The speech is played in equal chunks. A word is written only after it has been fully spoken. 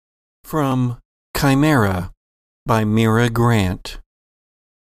from Chimera by Mira Grant.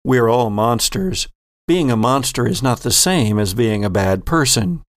 We're all monsters. Being a monster is not the same as being a bad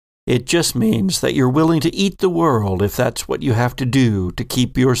person. It just means that you're willing to eat the world if that's what you have to do to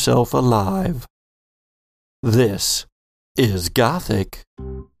keep yourself alive. This is Gothic.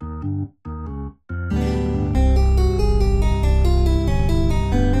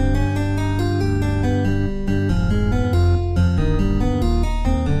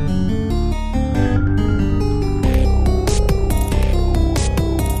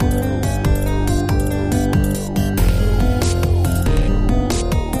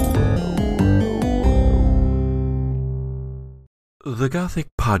 The Gothic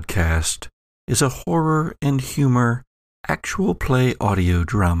Podcast is a horror and humor actual play audio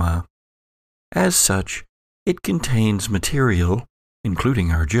drama. As such, it contains material,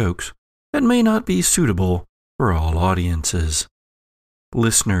 including our jokes, that may not be suitable for all audiences.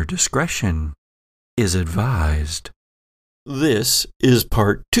 Listener discretion is advised. This is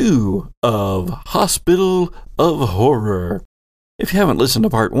part 2 of Hospital of Horror. If you haven't listened to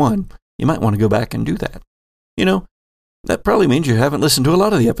part 1, you might want to go back and do that. You know, that probably means you haven't listened to a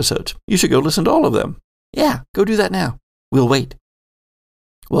lot of the episodes. You should go listen to all of them. Yeah, go do that now. We'll wait.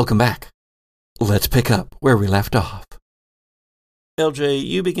 Welcome back. Let's pick up where we left off. LJ,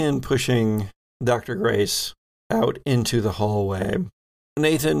 you begin pushing Dr. Grace out into the hallway.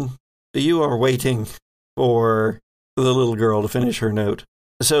 Nathan, you are waiting for the little girl to finish her note.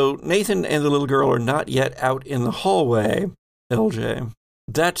 So Nathan and the little girl are not yet out in the hallway, LJ.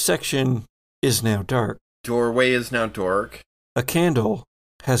 That section is now dark. Doorway is now dark. A candle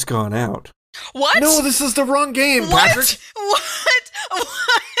has gone out. What? No, this is the wrong game, Patrick. What?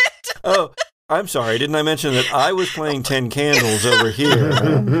 Oh, I'm sorry. Didn't I mention that I was playing 10 Candles over here?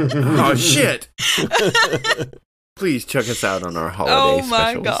 Oh, shit. Please check us out on our holiday specials.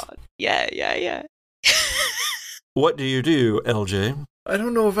 Oh, my God. Yeah. What do you do, LJ? I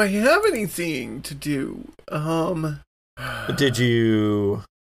don't know if I have anything to do. Did you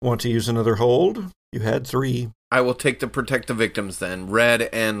want to use another hold? You had 3. I will take the protect the victims then. Red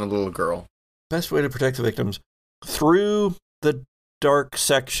and the little girl. Best way to protect the victims. Through the dark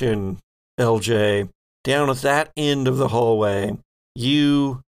section, LJ, down at that end of the hallway,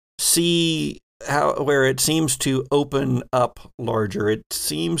 you see where it seems to open up larger. It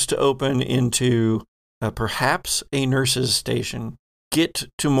seems to open into perhaps a nurse's station. Get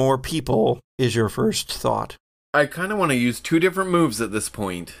to more people is your first thought. I kind of want to use 2 different moves at this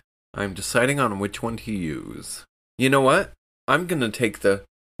point. I'm deciding on which one to use. You know what? I'm going to take the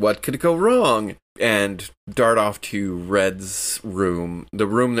what could go wrong and dart off to Red's room, the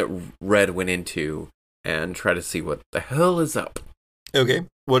room that Red went into, and try to see what the hell is up. Okay.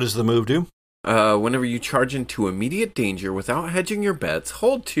 What does the move do? Whenever you charge into immediate danger without hedging your bets,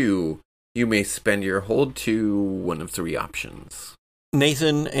 hold 2. You may spend your hold to one of 3 options.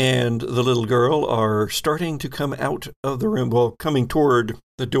 Nathan and the little girl are starting to come out of the room, well, coming toward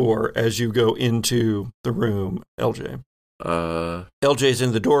the door as you go into the room, LJ. LJ's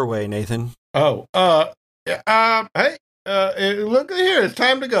in the doorway, Nathan. Hey, look here, it's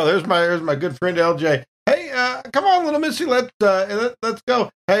time to go. There's my good friend LJ. Hey, come on, little missy, let's go.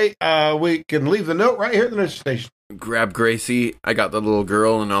 Hey, we can leave the note right here at the nurse station. Grab Gracie. I got the little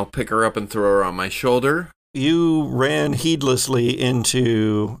girl, and I'll pick her up and throw her on my shoulder. You ran heedlessly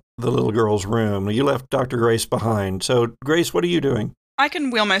into the little girl's room. You left Dr. Grace behind. So, Grace, what are you doing? I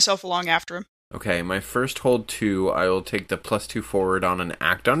can wheel myself along after him. Okay, my first hold 2, I will take the +2 forward on an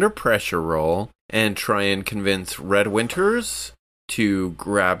act under pressure roll and try and convince Red Winters to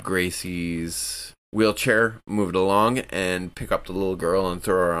grab Gracie's wheelchair, move it along, and pick up the little girl and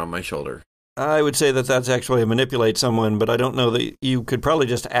throw her on my shoulder. I would say that that's actually a manipulate someone, but I don't know that you could probably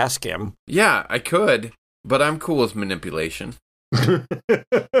just ask him. Yeah, I could. But I'm cool with manipulation.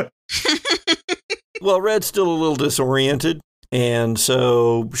 Well, Red's still a little disoriented, and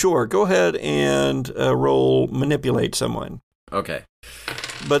so, sure, go ahead and roll manipulate someone. Okay.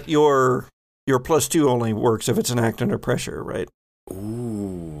 But your +2 only works if it's an act under pressure, right?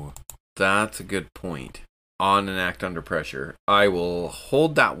 Ooh, that's a good point. On an act under pressure. I will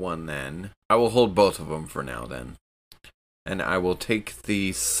hold that one then. I will hold both of them for now then. And I will take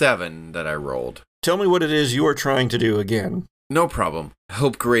the 7 that I rolled. Tell me what it is you're trying to do again. No problem.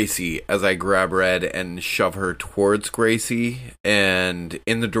 Help Gracie as I grab Red and shove her towards Gracie and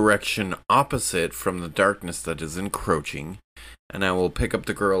in the direction opposite from the darkness that is encroaching. And I will pick up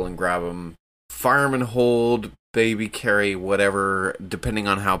the girl and grab him. Fireman hold, baby carry, whatever, depending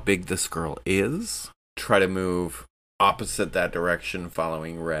on how big this girl is. Try to move opposite that direction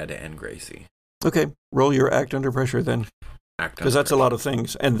following Red and Gracie. Okay, roll your act under pressure then. Act Because that's a lot of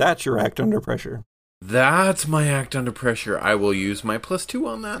things. And that's your act under pressure. That's my act under pressure. I will use my +2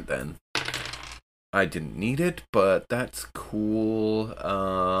 on that then. I didn't need it, but that's cool.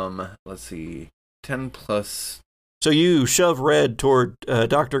 Let's see. 10 plus. So you shove Red toward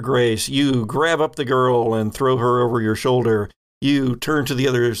Dr. Grace. You grab up the girl and throw her over your shoulder. You turn to the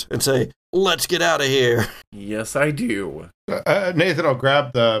others and say, "Let's get out of here." Yes, I do. Nathan will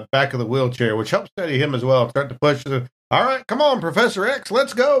grab the back of the wheelchair, which helps steady him as well. Start to push. All right, come on, Professor X,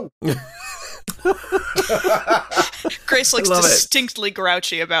 let's go. Grace looks Love it. distinctly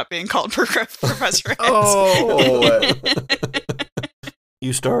grouchy about being called Professor X. Oh,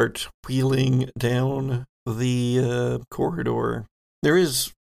 You start wheeling down the corridor. There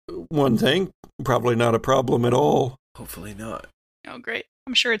is one thing, probably not a problem at all. hopefully not. Oh, great.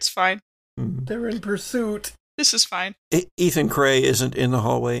 I'm sure it's fine. They're in pursuit. This is fine. Ethan Cray isn't in the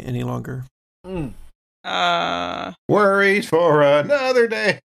hallway any longer. Worries for another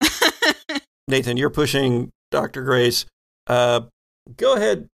day. Nathan, you're pushing Dr. Grace. Go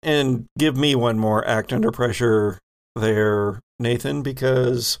ahead and give me one more act under pressure there, Nathan,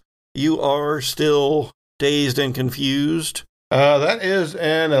 because you are still dazed and confused. That is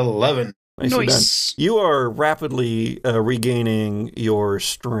an 11. Nicely done. Nice. You are rapidly regaining your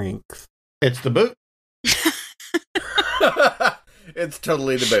strength. It's the boot. It's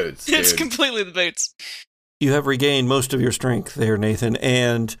totally the boots. It's dude. completely the boots. You have regained most of your strength there, Nathan,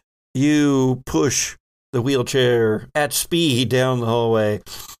 and you push the wheelchair at speed down the hallway.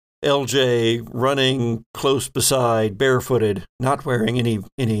 LJ running close beside, barefooted, not wearing any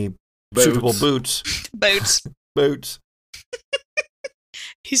suitable boots. Boots.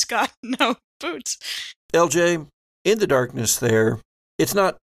 He's got no boots. LJ, in the darkness there, it's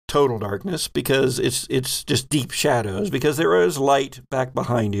not total darkness because it's just deep shadows, because there is light back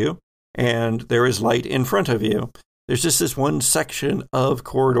behind you and there is light in front of you. There's just this one section of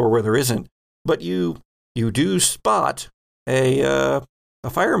corridor where there isn't. But you do spot a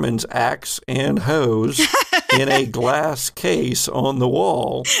fireman's axe and hose in a glass case on the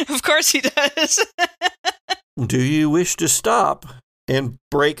wall. Of course he does. Do you wish to stop and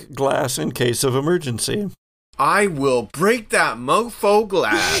break glass in case of emergency? I will break that mofo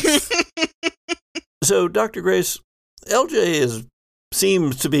glass. So, Dr. Grace, LJ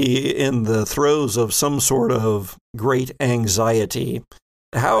seems to be in the throes of some sort of great anxiety.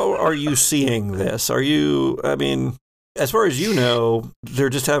 How are you seeing this? As far as you know, they're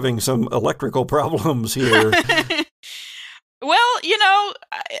just having some electrical problems here. Well,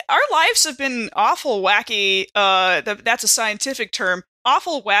 our lives have been awful wacky. That's a scientific term.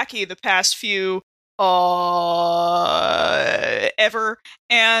 Awful wacky the past few ever.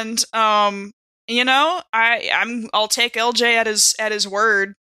 And I'll take LJ at his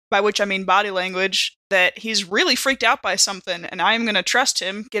word, by which I mean body language, that he's really freaked out by something, and I'm going to trust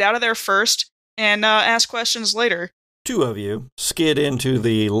him, get out of there first, and ask questions later. Two of you skid into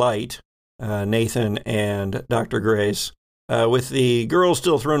the light, Nathan and Dr. Grace, with the girl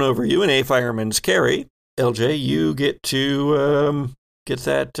still thrown over you in a fireman's carry. LJ, you get to get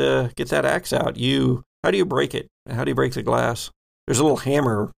that axe out. How do you break it? How do you break the glass? There's a little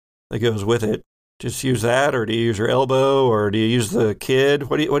hammer that goes with it. Just use that, or do you use your elbow, or do you use the kid?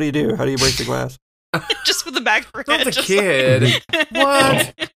 What do you do? How do you break the glass? Just with the back of her Not head. the just kid.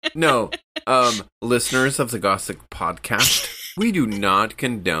 What? No. Listeners of the Gossip Podcast, we do not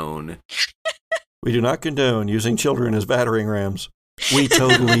condone. We do not condone using children as battering rams. We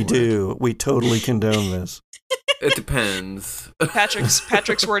totally do. We totally condone this. It depends.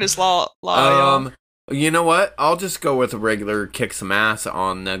 Patrick's word is law. Y'all. You know what? I'll just go with a regular kick some ass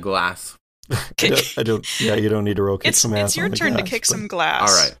on the glass. I don't. Yeah, you don't need to roll kick some ass. It's your on the turn glass, to kick but- some glass.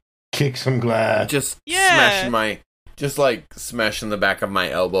 All right. Kick some glass. Just Yeah. smashing the back of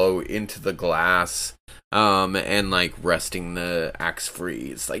my elbow into the glass, and resting the axe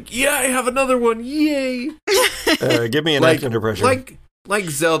free. It's like, yeah, I have another one, yay! Give me an act under pressure. Like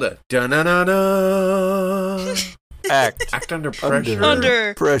Zelda. Da-na-na-na. Act under pressure.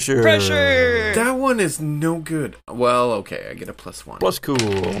 Under pressure. pressure. That one is no good. Well, okay, I get a +1. Plus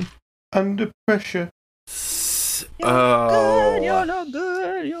cool. Under pressure. You're no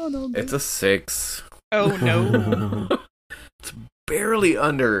good. It's a 6. Oh no. It's barely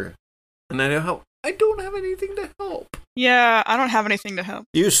under, and I don't have anything to help. Yeah, I don't have anything to help.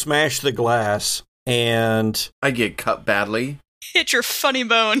 You smash the glass, and I get cut badly. Hit your funny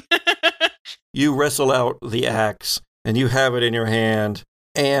bone. you wrestle out the axe, and you have it in your hand.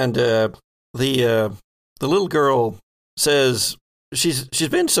 And the little girl says she's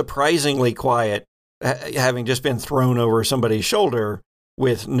been surprisingly quiet, having just been thrown over somebody's shoulder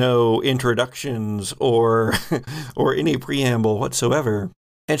with no introductions or or any preamble whatsoever.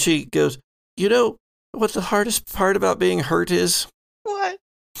 And she goes, "You know what the hardest part about being hurt is?" What?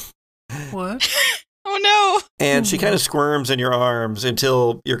 What? Oh no! And she kind of squirms in your arms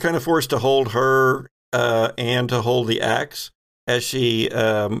until you're kind of forced to hold her and to hold the axe as she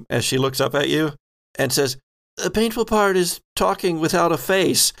looks up at you and says, "The painful part is talking without a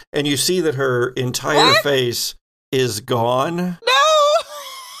face." And you see that her entire face is gone. No!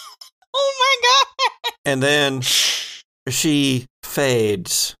 Oh my god! And then she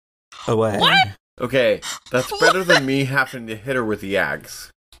fades away. What? Okay, that's better than me having to hit her with the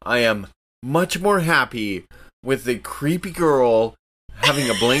axe. I am much more happy with the creepy girl having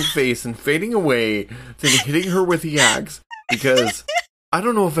a blank face and fading away than hitting her with the axe, because I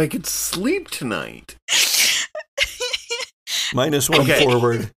don't know if I could sleep tonight. -1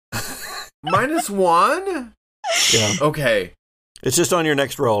 forward. -1? Yeah. Okay. It's just on your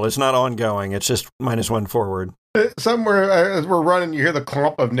next roll. It's not ongoing. It's just -1 forward. Somewhere as we're running, you hear the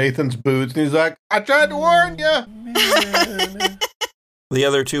clump of Nathan's boots, and he's like, "I tried to warn you." The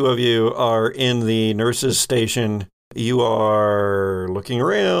other two of you are in the nurse's station. You are looking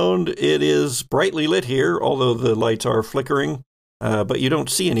around. It is brightly lit here, although the lights are flickering. But you don't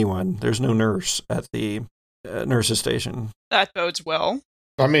see anyone. There's no nurse at the nurse's station. That bodes well.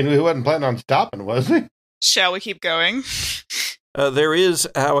 I mean, he wasn't planning on stopping, was he? Shall we keep going? There is,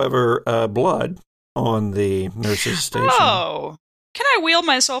 however, blood on the nurse's station. Oh. Can I wheel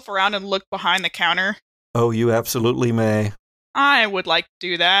myself around and look behind the counter? Oh, you absolutely may. I would like to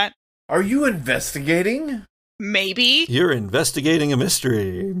do that. Are you investigating? Maybe. You're investigating a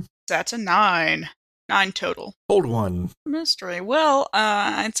mystery. That's a 9. 9 total. Hold one. Mystery. Well,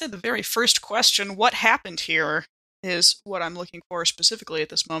 I'd say the very first question, what happened here, is what I'm looking for specifically at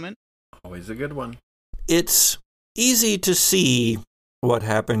this moment. Always a good one. It's easy to see what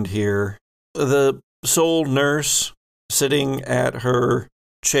happened here. The sole nurse sitting at her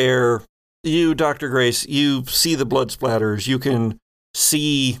chair. You, Dr. Grace, you see the blood splatters. You can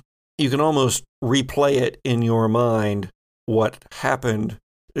almost replay it in your mind what happened.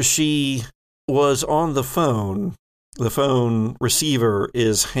 She was on the phone. The phone receiver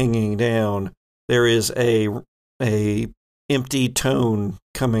is hanging down. There is a empty tone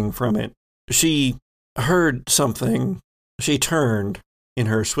coming from it. She heard something. She turned in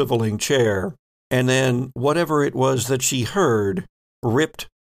her swiveling chair, and then whatever it was that she heard ripped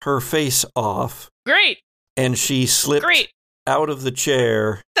her face off. Great. And she slipped out of the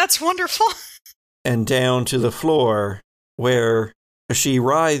chair. That's wonderful. And down to the floor, where she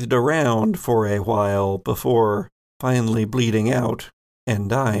writhed around for a while before finally bleeding out and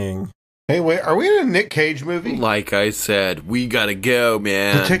dying. Hey, wait, are we in a Nick Cage movie? Like I said, we gotta go,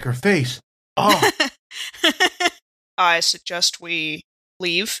 man. To take her face off. I suggest we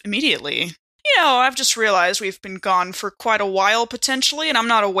leave immediately. You know, I've just realized we've been gone for quite a while, potentially, and I'm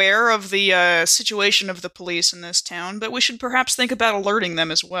not aware of the situation of the police in this town, but we should perhaps think about alerting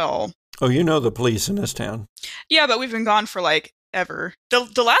them as well. Oh, you know the police in this town. Yeah, but we've been gone for, ever.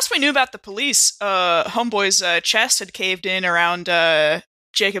 The last we knew about the police, Homeboy's chest had caved in around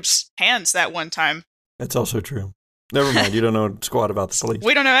Jacob's hands that one time. That's also true. Never mind, you don't know squat about the police.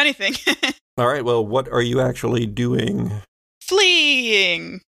 We don't know anything. All right, well, what are you actually doing?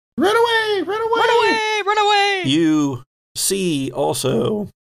 Fleeing! Run away! Run away! Run away! Run away! You see also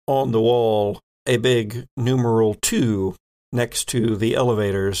on the wall a big numeral 2 next to the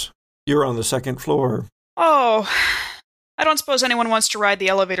elevators. You're on the second floor. Oh, I don't suppose anyone wants to ride the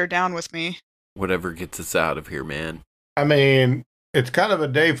elevator down with me. Whatever gets us out of here, man. I mean, it's kind of a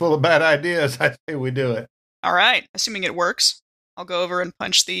day full of bad ideas. I say we do it. All right, assuming it works, I'll go over and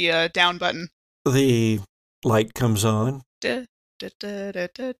punch the down button. The light comes on. This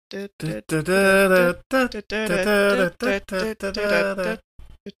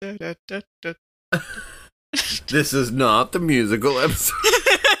is not the musical episode.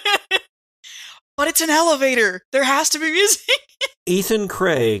 But it's an elevator. There has to be music. Ethan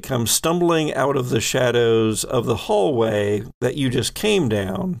Cray comes stumbling out of the shadows of the hallway that you just came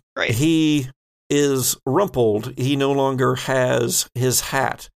down. Right. He is rumpled. He no longer has his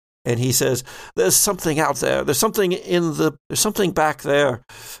hat. And he says, "There's something out there. There's something back there.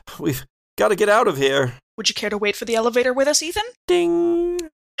 We've got to get out of here." Would you care to wait for the elevator with us, Ethan? Ding.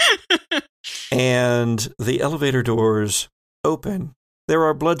 And the elevator doors open. There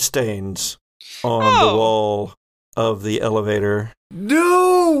are bloodstains on the wall of the elevator.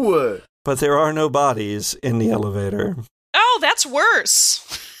 No! But there are no bodies in the elevator. Oh, that's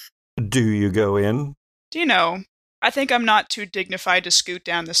worse. Do you go in? Do you know, I think I'm not too dignified to scoot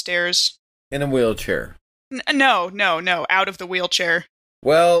down the stairs. In a wheelchair. No, out of the wheelchair.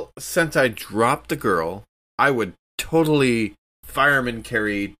 Well, since I dropped the girl, I would totally fireman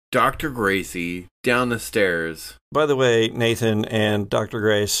carry Dr. Gracie down the stairs. By the way, Nathan and Dr.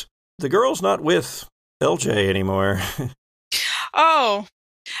 Grace, the girl's not with LJ anymore. Oh,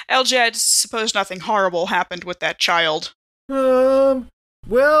 LJ, I suppose nothing horrible happened with that child. Well,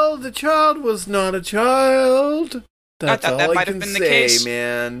 the child was not a child. That's I thought that all I might have can been the say, case.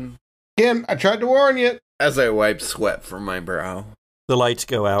 man. Ken, I tried to warn you. As I wipe sweat from my brow. The lights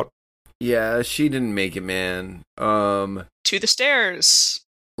go out. Yeah, she didn't make it, man. To the stairs.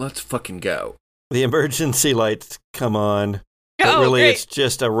 Let's fucking go. The emergency lights come on. But Oh, really, great. it's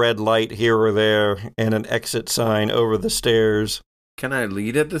just a red light here or there and an exit sign over the stairs. Can I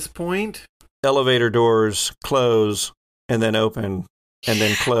lead at this point? Elevator doors close and then open and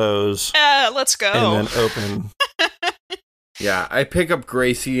then close Let's go. and then open. Yeah, I pick up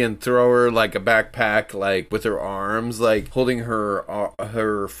Gracie and throw her like a backpack, like with her arms, like holding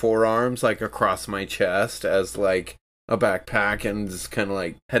her forearms like across my chest as like a backpack, and just kind of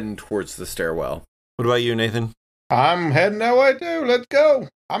like heading towards the stairwell. What about you, Nathan? I'm heading that way too. Let's go.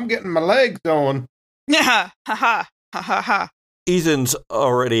 I'm getting my legs on. Yeah, ha ha, ha ha ha. Ethan's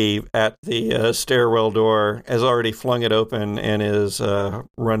already at the stairwell door, has already flung it open, and is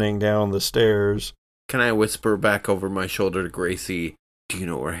running down the stairs. Can I whisper back over my shoulder to Gracie, do you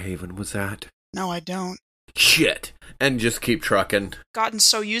know where Haven was at? No, I don't. Shit! And just keep trucking. Gotten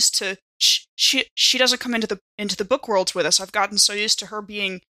so used to she doesn't come into the book worlds with us. I've gotten so used to her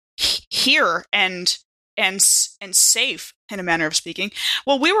being here and safe, in a manner of speaking.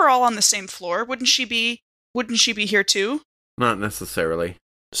 Well, we were all on the same floor. Wouldn't she be here too? Not necessarily.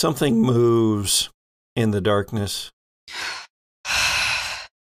 Something moves in the darkness.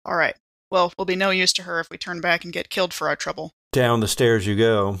 All right. Well, we'll be no use to her if we turn back and get killed for our trouble. Down the stairs you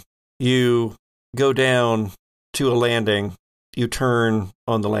go. You go down to a landing. You turn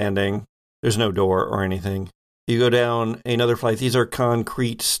on the landing. There's no door or anything. You go down another flight. These are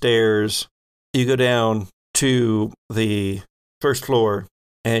concrete stairs. You go down to the first floor,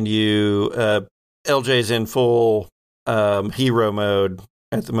 and LJ's in full hero mode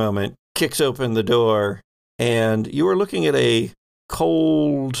at the moment, kicks open the door, and you are looking at a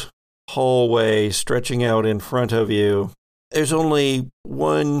cold hallway stretching out in front of you. There's only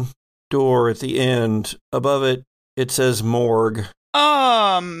one door at the end. Above it, it says morgue.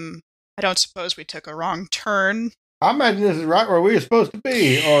 I don't suppose we took a wrong turn. I imagine this is right where we were supposed to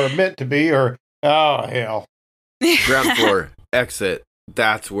be, or meant to be, or oh hell. Ground floor, exit.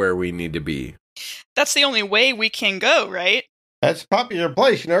 That's where we need to be. That's the only way we can go, right? That's a popular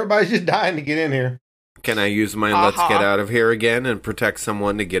place, and everybody's just dying to get in here. Can I use my let's get out of here again and protect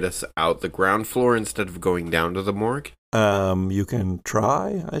someone to get us out the ground floor instead of going down to the morgue? You can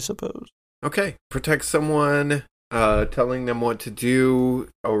try, I suppose. Okay. Protect someone, telling them what to do,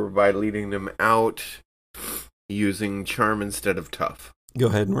 or by leading them out, using charm instead of tough. Go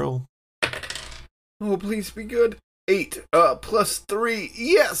ahead and roll. Oh, please be good. 8, plus 3,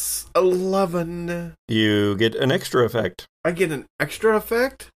 yes! 11. You get an extra effect. I get an extra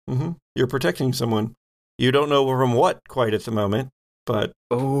effect? Mm-hmm. You're protecting someone. You don't know from what quite at the moment, but...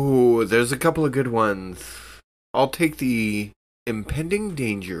 Oh, there's a couple of good ones. I'll take the impending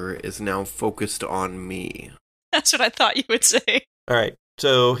danger is now focused on me. That's what I thought you would say. All right,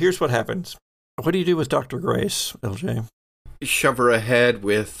 so here's what happens. What do you do with Dr. Grace, LJ? Shove her ahead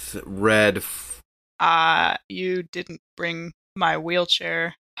with red... You didn't bring my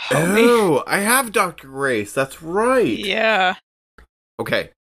wheelchair. Homie. Oh, I have Dr. Grace. That's right. Yeah. Okay.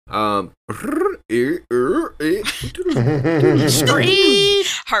 Scream!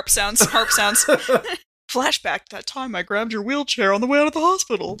 Harp sounds. Flashback to that time I grabbed your wheelchair on the way out of the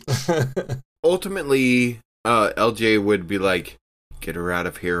hospital. Ultimately, LJ would be like, get her out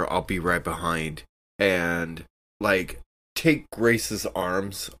of here. I'll be right behind. And, like, take Grace's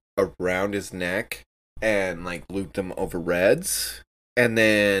arms around his neck and, like, loop them over Red's. And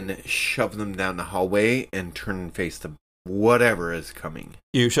then shove them down the hallway and turn and face the whatever is coming.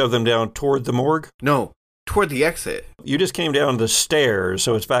 You shove them down toward the morgue? No, toward the exit. You just came down the stairs,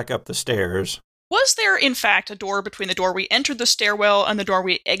 so it's back up the stairs. Was there, in fact, a door between the door we entered the stairwell and the door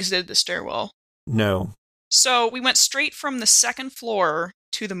we exited the stairwell? No. So we went straight from the second floor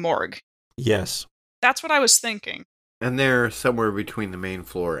to the morgue. Yes. That's what I was thinking. And they're somewhere between the main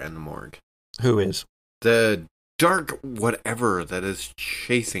floor and the morgue. Who is? The dark whatever that is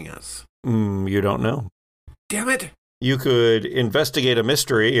chasing us. You don't know. Damn it! You could investigate a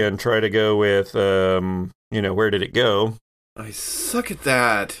mystery and try to go with, where did it go? I suck at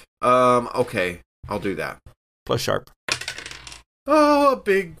that. Okay, I'll do that. Plus sharp. Oh, a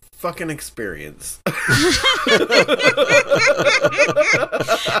big fucking experience.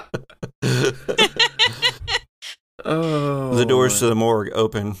 Oh. The doors to the morgue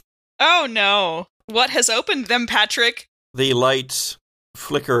open. Oh no. What has opened them, Patrick? The lights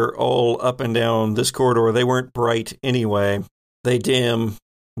flicker all up and down this corridor. They weren't bright anyway. They dim,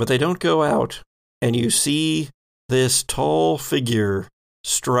 but they don't go out. And you see this tall figure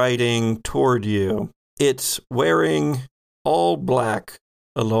striding toward you. It's wearing all black,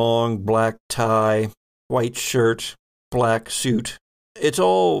 a long black tie, white shirt, black suit. It's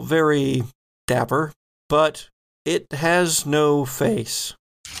all very dapper, but it has no face.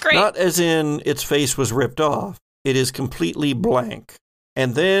 Great. Not as in its face was ripped off. It is completely blank.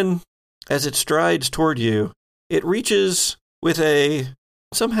 And then, as it strides toward you, it reaches with a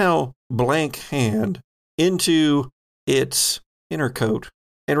somehow blank hand into its inner coat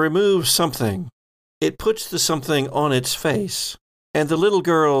and removes something. It puts the something on its face, and the little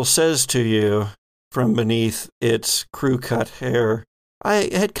girl says to you from beneath its crew-cut hair, "I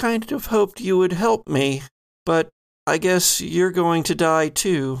had kind of hoped you would help me, but I guess you're going to die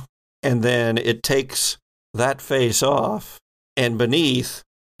too." And then it takes that face off, and beneath,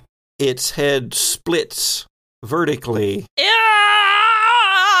 its head splits vertically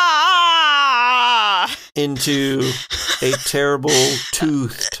into a terrible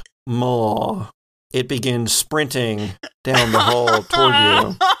toothed maw. It begins sprinting down the hall toward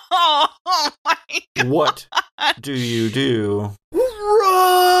you. Oh my God. What do you do?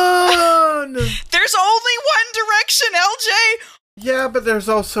 Run! There's only one direction, LJ! Yeah, but there's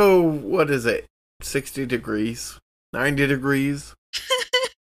also, what is it, 60 degrees? 90 degrees?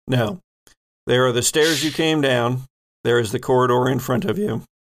 No. There are the stairs you came down. There is the corridor in front of you.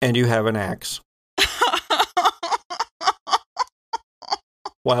 And you have an axe.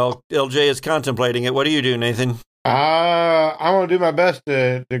 While LJ is contemplating it, what do you do, Nathan? I want to do my best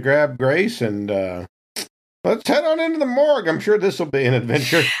to grab Grace and let's head on into the morgue. I'm sure this will be an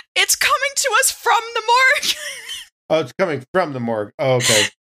adventure. It's coming to us from the morgue! Oh, it's coming from the morgue. Oh, okay.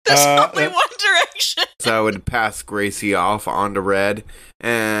 There's only one direction. So I would pass Gracie off onto Red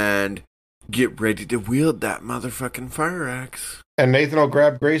and get ready to wield that motherfucking fire axe. And Nathan will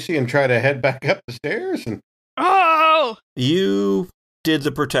grab Gracie and try to head back up the stairs. And Oh! You did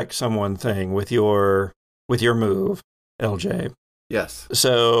the protect someone thing with your move, LJ. Yes.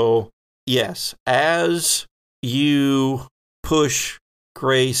 So, yes, as you push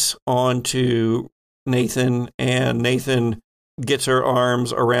Grace onto Nathan, and Nathan gets her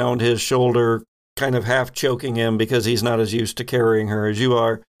arms around his shoulder, kind of half choking him because he's not as used to carrying her as you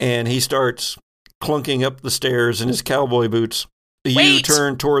are, and he starts clunking up the stairs in his cowboy boots. You Wait!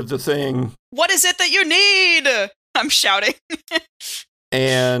 turn toward the thing. What is it that you need? I'm shouting.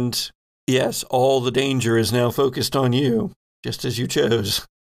 And yes, all the danger is now focused on you, just as you chose.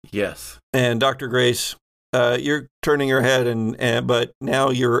 Yes. And Dr. Grace, you're turning your head, but now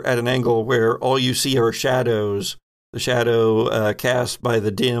you're at an angle where all you see are shadows. The shadow cast by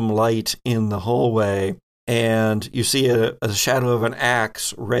the dim light in the hallway. And you see a shadow of an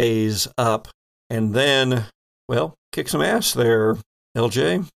axe raise up. And then, well, kick some ass there,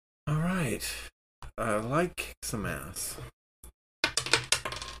 LJ. All right. I like kick some ass.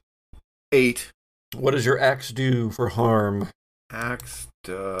 8. What does your axe do for harm? Axe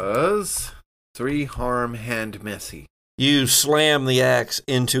does 3 harm, hand messy. You slam the axe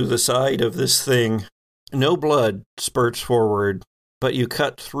into the side of this thing. No blood spurts forward, but you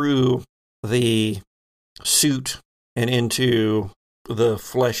cut through the suit and into the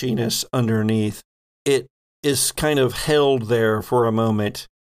fleshiness underneath. It is kind of held there for a moment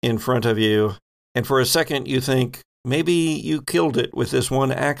in front of you, and for a second you think, maybe you killed it with this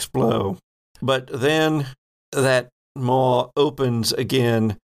one axe blow. But then that maw opens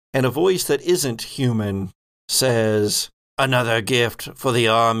again, and a voice that isn't human says, "Another gift for the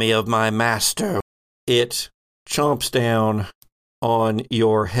army of my master." It chomps down on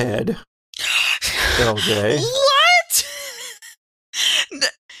your head, LJ. What?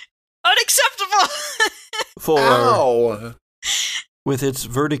 Unacceptable! For, Ow! with its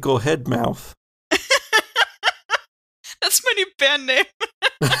vertical head mouth. That's my new band name.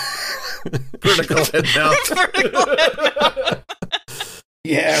 Vertical head mouth. Vertical head mouth.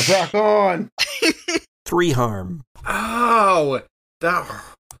 yeah, rock on. 3 harm. Ow!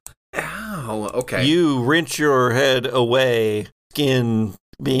 Ow! Okay. You wrench your head away, skin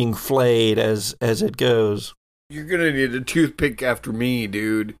being flayed as it goes. You're gonna need a toothpick after me,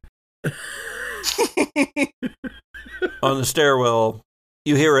 dude. On the stairwell,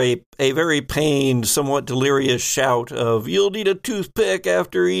 you hear a very pained, somewhat delirious shout of, "You'll need a toothpick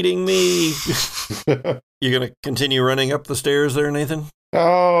after eating me." You're going to continue running up the stairs there, Nathan?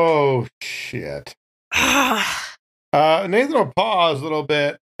 Oh, shit. Nathan will pause a little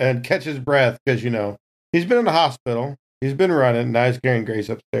bit and catch his breath because, he's been in the hospital. He's been running. Now he's carrying Grace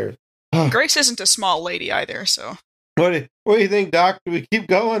upstairs. Grace isn't a small lady either, so. What do you think, Doc? Do we keep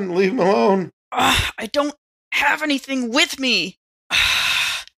going? Leave him alone? I don't have anything with me.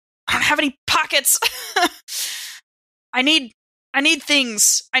 I don't have any pockets. I need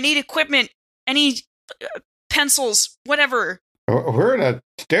things. I need equipment. I need pencils, whatever. We're in a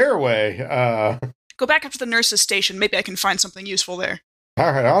stairway. Go back up to the nurse's station. Maybe I can find something useful there.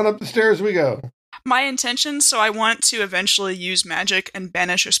 All right, on up the stairs we go. My intention, so I want to eventually use magic and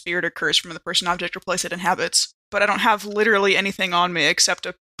banish a spirit or curse from the person, object, or place it inhabits. But I don't have literally anything on me except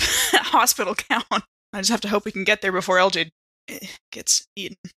a hospital gown. I just have to hope we can get there before LJ gets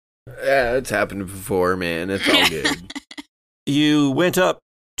eaten. Yeah, it's happened before, man. It's all good. You went up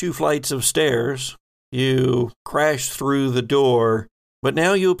 2 flights of stairs. You crashed through the door, but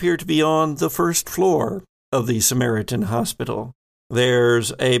now you appear to be on the first floor of the Samaritan Hospital.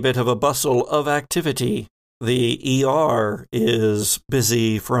 There's a bit of a bustle of activity. The ER is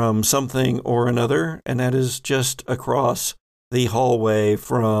busy from something or another, and that is just across the hallway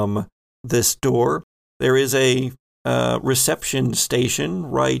from this door. There is a reception station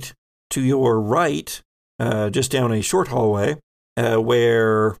right to your right, just down a short hallway,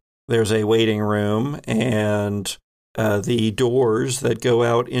 where there's a waiting room and the doors that go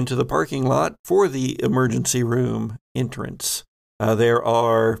out into the parking lot for the emergency room entrance. There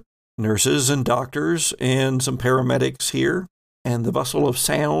are nurses and doctors and some paramedics here, and the bustle of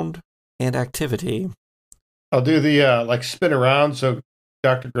sound and activity. I'll do the spin around so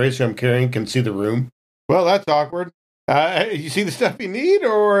Dr. Grace, who I'm carrying, can see the room. Well, that's awkward. You see the stuff you need,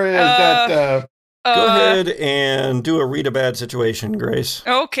 or is that... Go ahead and do a read a bad situation, Grace.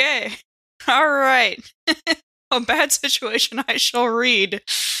 Okay. All right. A bad situation I shall read.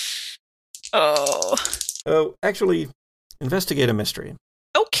 Oh, actually, investigate a mystery.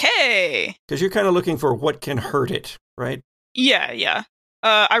 Okay. Because you're kind of looking for what can hurt it, right? Yeah.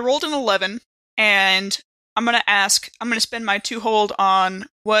 I rolled an 11, and I'm going to spend my 2 hold on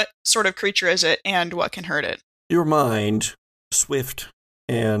what sort of creature is it and what can hurt it. Your mind, swift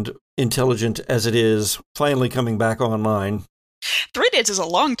and intelligent as it is, finally coming back online. 3 days is a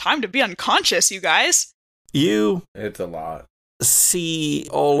long time to be unconscious, you guys. It's a lot. See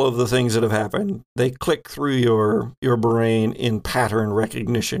all of the things that have happened. They click through your brain in pattern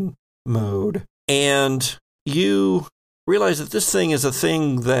recognition mode. And you realize that this thing is a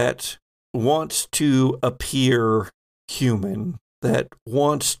thing that wants to appear human, that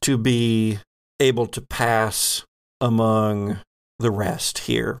wants to be able to pass among the rest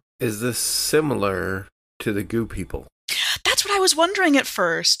here. Is this similar to the goo people? That's what I was wondering at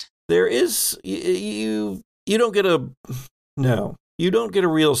first. There is, you don't get you don't get a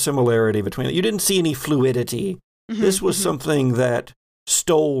real similarity between it. You didn't see any fluidity. Mm-hmm, this was something that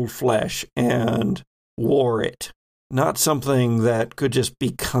stole flesh and wore it, not something that could just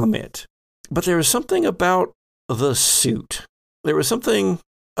become it. But there was something about the suit. There was something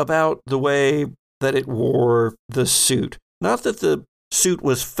about the way that it wore the suit. Not that the suit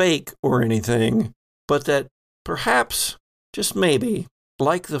was fake or anything, but that perhaps, just maybe,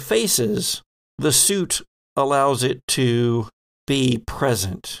 like the faces, the suit allows it to be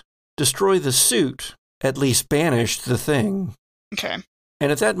present. Destroy the suit, at least banish the thing. Okay.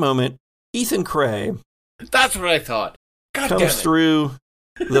 And at that moment, Ethan Cray That's what I thought. God damn comes it. through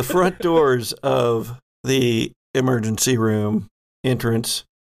the front doors of the emergency room entrance,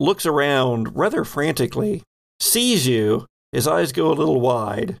 looks around rather frantically, sees you, his eyes go a little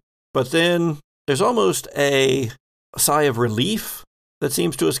wide, but then there's almost a sigh of relief that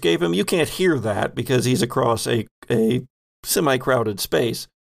seems to escape him. You can't hear that because he's across a semi-crowded space.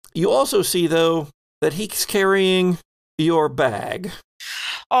 You also see, though, that he's carrying your bag.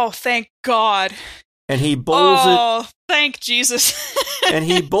 Oh, thank God. And he bowls it. Oh, thank Jesus. And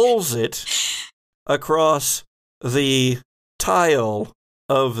he bowls it across the tile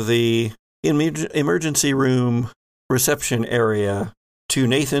of the emergency room reception area to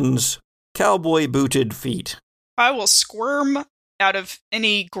Nathan's cowboy-booted feet. I will squirm out of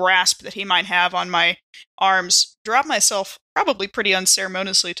any grasp that he might have on my arms, drop myself probably pretty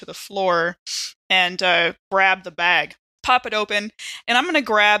unceremoniously to the floor, and grab the bag, pop it open, and I'm going to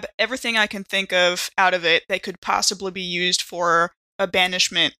grab everything I can think of out of it that could possibly be used for a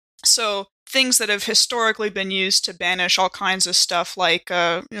banishment. So things that have historically been used to banish all kinds of stuff, like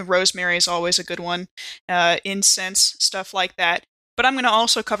rosemary is always a good one, incense, stuff like that. But I'm going to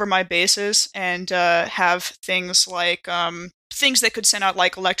also cover my bases and have things like things that could send out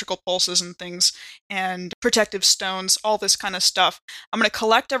like electrical pulses and things, and protective stones, all this kind of stuff. I'm going to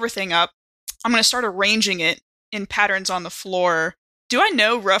collect everything up. I'm going to start arranging it in patterns on the floor. Do I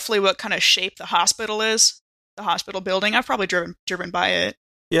know roughly what kind of shape the hospital is? The hospital building? I've probably driven by it.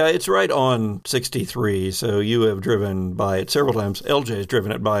 Yeah, it's right on 63, so you have driven by it several times. LJ has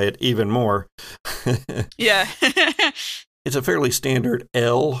driven it by it even more. Yeah. It's a fairly standard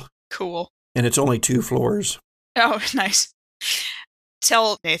L. Cool. And it's only 2 floors. Oh, nice.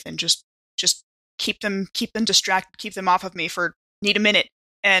 Tell Nathan, just keep them distracted, keep them off of me for need a minute,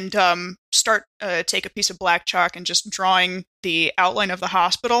 and take a piece of black chalk and just drawing the outline of the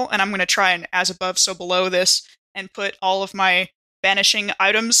hospital, and I'm going to try and as above, so below this, and put all of my banishing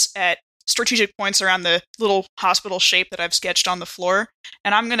items at strategic points around the little hospital shape that I've sketched on the floor,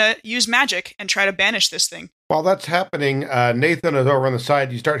 and I'm going to use magic and try to banish this thing. While that's happening, Nathan is over on the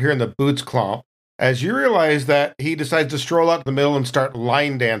side. You start hearing the boots clomp. As you realize that, he decides to stroll out to the middle and start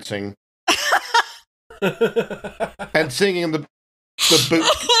line dancing. And singing the boot.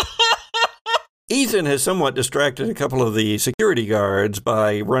 Ethan has somewhat distracted a couple of the security guards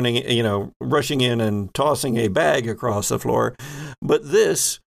by rushing in and tossing a bag across the floor. But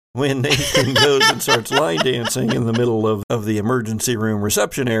this, when Nathan goes and starts line dancing in the middle of the emergency room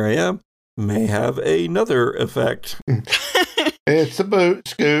reception area, may have another effect. It's a boot,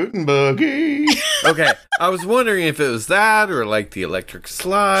 scoot, and boogie. Okay, I was wondering if it was that, or like the electric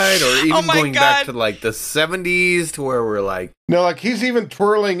slide, or even going back to like the 70s to where we're like... No, like he's even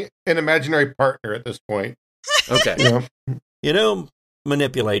twirling an imaginary partner at this point. Okay.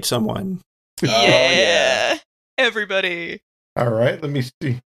 Manipulate someone. Yeah. Everybody. All right, let me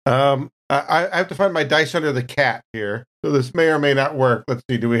see. I have to find my dice under the cat here. So this may or may not work. Let's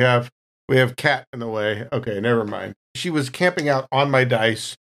see, we have cat in the way. Okay, never mind. She was camping out on my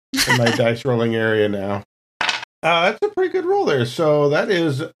dice in my dice rolling area now. That's a pretty good roll there. So that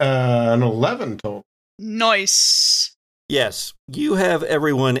is an 11 total. Nice. Yes, you have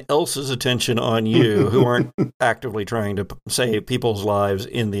everyone else's attention on you who aren't actively trying to save people's lives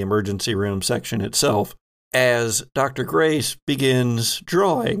in the emergency room section itself, as Dr. Grace begins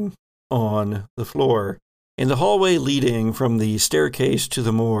drawing on the floor. In the hallway leading from the staircase to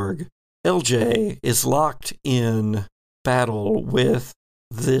the morgue, LJ is locked in battle with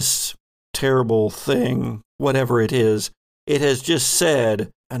this terrible thing, whatever it is. It has just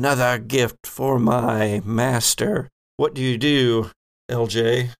said, "Another gift for my master." What do you do,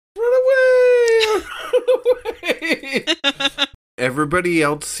 LJ? Run away! Everybody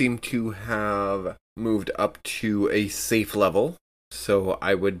else seemed to have moved up to a safe level, so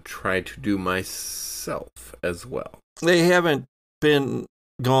I would try to do myself as well. They haven't been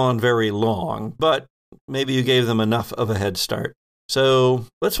gone very long, but maybe you gave them enough of a head start. So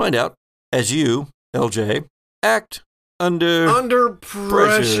let's find out. As you, LJ, act under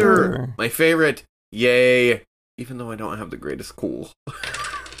pressure. My favorite. Yay. Even though I don't have the greatest cool.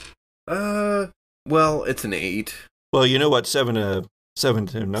 Well, it's an 8. Well, you know what 7 to 9 7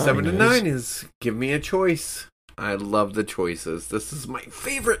 to 9 is. Give me a choice. I love the choices. This is my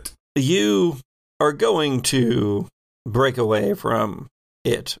favorite. You are going to break away from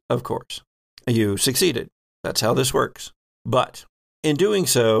it, of course. You succeeded. That's how this works. But in doing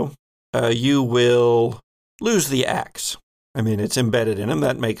so, you will lose the axe. I mean, it's embedded in him.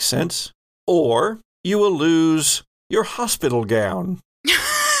 That makes sense. Or you will lose your hospital gown.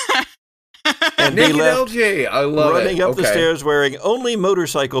 And Naked be left LJ. I love running it. up the stairs wearing only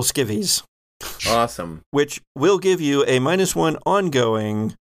motorcycle skivvies. Awesome. Which will give you a -1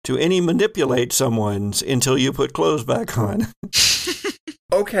 ongoing to any manipulate someone's until you put clothes back on.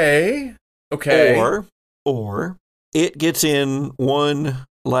 Okay. Or it gets in one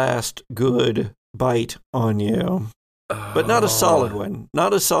last good bite on you. But not a solid one.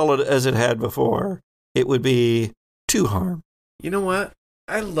 Not as solid as it had before. It would be 2 harm. You know what?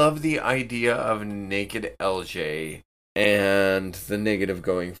 I love the idea of naked LJ and the negative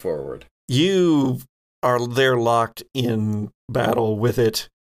going forward. You are there locked in battle with it.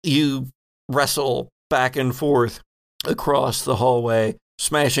 You wrestle back and forth across the hallway,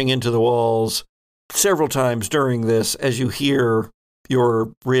 smashing into the walls several times during this as you hear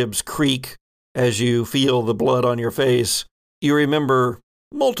your ribs creak, as you feel the blood on your face. You remember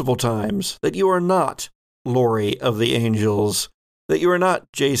multiple times that you are not Lori of the Angels, that you are not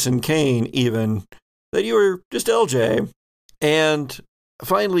Jason Kane even, that you are just LJ. And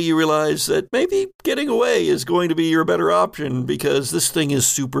finally you realize that maybe getting away is going to be your better option because this thing is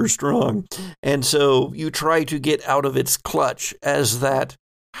super strong. And so you try to get out of its clutch as that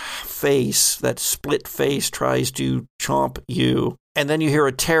face, that split face, tries to chomp you. And then you hear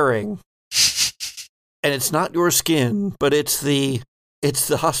a tearing and it's not your skin, but it's the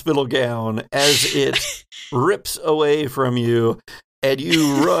hospital gown as it rips away from you, and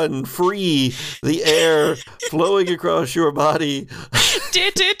you run free, the air flowing across your body.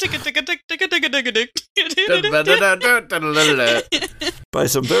 By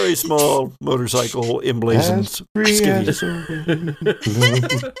some very small motorcycle emblazoned skivvies.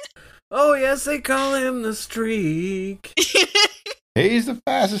 Oh, yes, they call him the Streak. He's the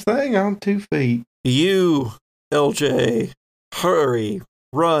fastest thing on 2 feet. You, LJ, hurry,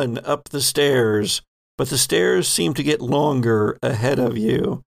 run up the stairs, but the stairs seem to get longer ahead of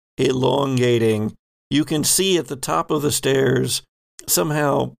you, elongating. You can see at the top of the stairs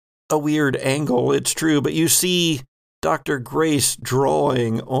somehow a weird angle, it's true, but you see Dr. Grace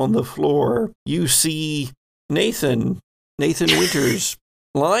drawing on the floor. You see Nathan Winters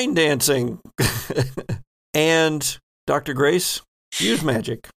line dancing. And Dr. Grace, use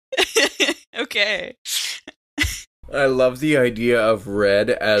magic. Okay. I love the idea of Red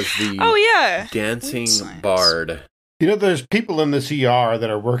as the dancing bard. You know, there's people in this ER that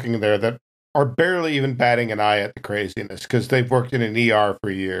are working there that are barely even batting an eye at the craziness because they've worked in an ER for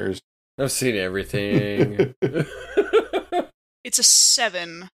years. I've seen everything. It's a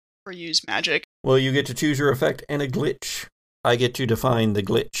 7 for use magic. Well, you get to choose your effect and a glitch. I get to define the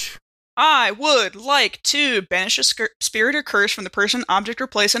glitch. I would like to banish a spirit or curse from the person, object, or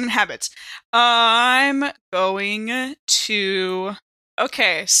place it inhabits. I'm going to...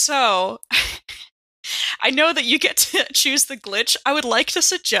 Okay, so... I know that you get to choose the glitch. I would like to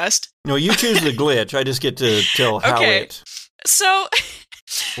suggest... No, you choose the glitch. I just get to tell how it so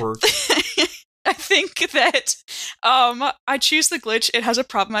works. I think that I choose the glitch. It has a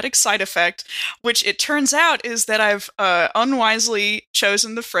problematic side effect, which it turns out is that I've unwisely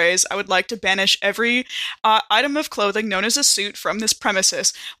chosen the phrase, I would like to banish every item of clothing known as a suit from this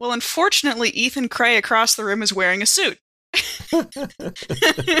premises. Well, unfortunately, Ethan Cray across the room is wearing a suit.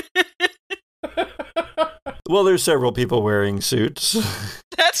 Well, there's several people wearing suits.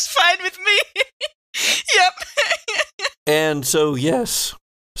 That's fine with me. Yep. And so, yes,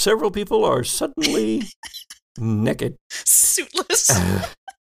 several people are suddenly naked. Suitless.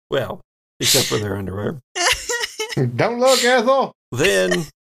 Well, except for their underwear. Don't look, Ethel. Then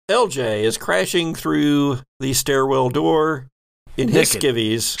LJ is crashing through the stairwell door in his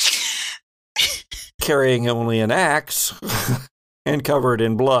skivvies, carrying only an axe and covered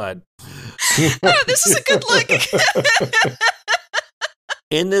in blood. Oh, this is a good look.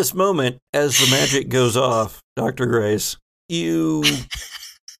 In this moment, as the magic goes off, Dr. Grace, you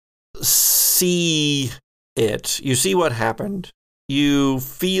see it. You see what happened. You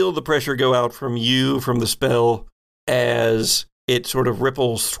feel the pressure go out from you, from the spell, as it sort of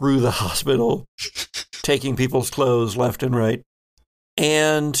ripples through the hospital, taking people's clothes left and right,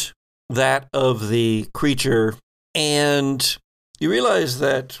 and that of the creature. And you realize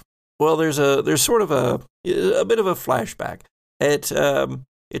that, well, there's sort of a bit of a flashback.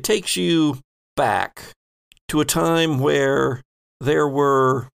 It takes you back to a time where there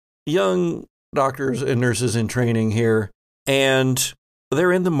were young doctors and nurses in training here, and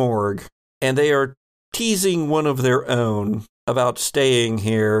they're in the morgue, and they are teasing one of their own about staying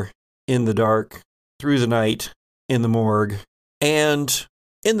here in the dark through the night in the morgue. And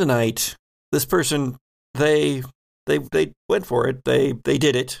in the night, this person, they went for it. They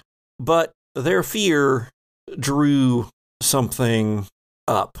did it. But their fear drew something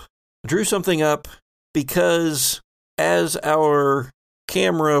up. Because as our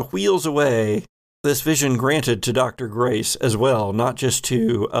camera wheels away, this vision granted to Dr. Grace as well, not just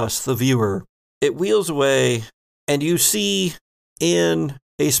to us, the viewer. It wheels away, and you see in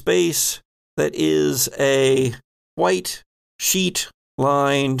a space that is a white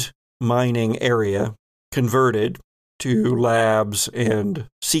sheet-lined mining area converted to labs and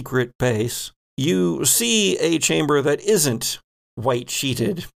secret base. You see a chamber that isn't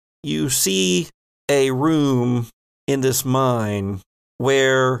white-sheeted. You see a room in this mine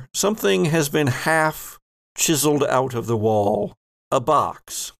where something has been half chiseled out of the wall. A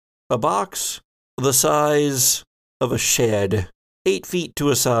box the size of a shed, 8 feet to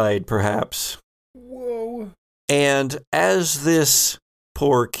a side, perhaps. Whoa. And as this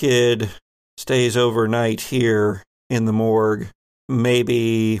poor kid stays overnight here in the morgue,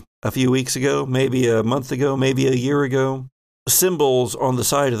 maybe a few weeks ago, maybe a month ago, maybe a year ago, symbols on the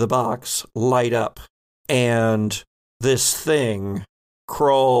side of the box light up, and this thing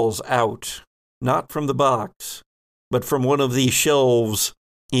crawls out, not from the box, but from one of these shelves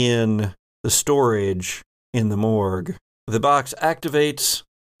in the storage in the morgue. The box activates,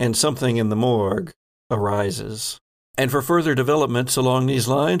 and something in the morgue arises. And for further developments along these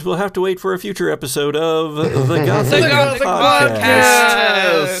lines, we'll have to wait for a future episode of the Gothic Podcast.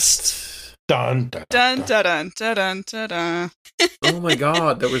 Dun, dun, Dun dun dun dun dun dun dun. Oh my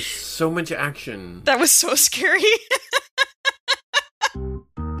god, there was so much action. That was so scary.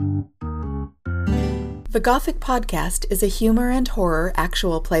 The Gothic Podcast is a humor and horror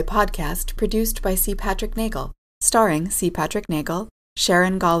actual play podcast produced by C. Patrick Nagel, starring C. Patrick Nagel,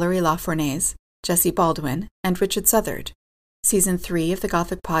 Sharon Gollery-LaFournaise, Jesse Baldwin, and Richard Southard. Season 3 of the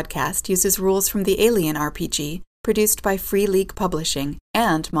Gothic Podcast uses rules from the Alien RPG, produced by Free League Publishing,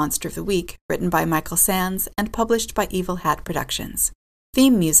 and Monster of the Week, written by Michael Sands and published by Evil Hat Productions.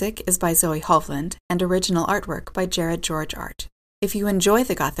 Theme music is by Zoe Hovland, and original artwork by Jared George Art. If you enjoy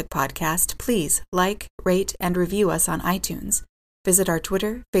the Gothic Podcast, please like, rate, and review us on iTunes. Visit our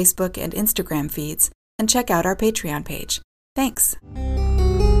Twitter, Facebook, and Instagram feeds, and check out our Patreon page. Thanks!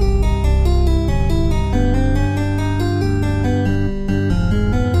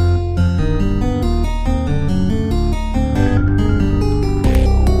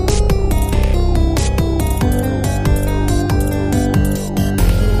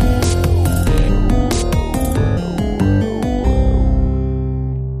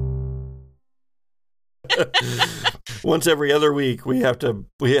 Once every other week, we have to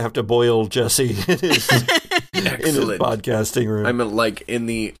boil Jesse in his podcasting room. I'm like in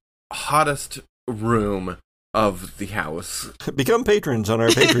the hottest room of the house. Become patrons on our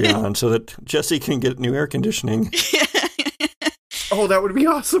Patreon so that Jesse can get new air conditioning. Oh, that would be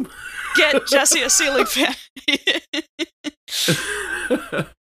awesome. Get Jesse a ceiling fan.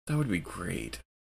 That would be great.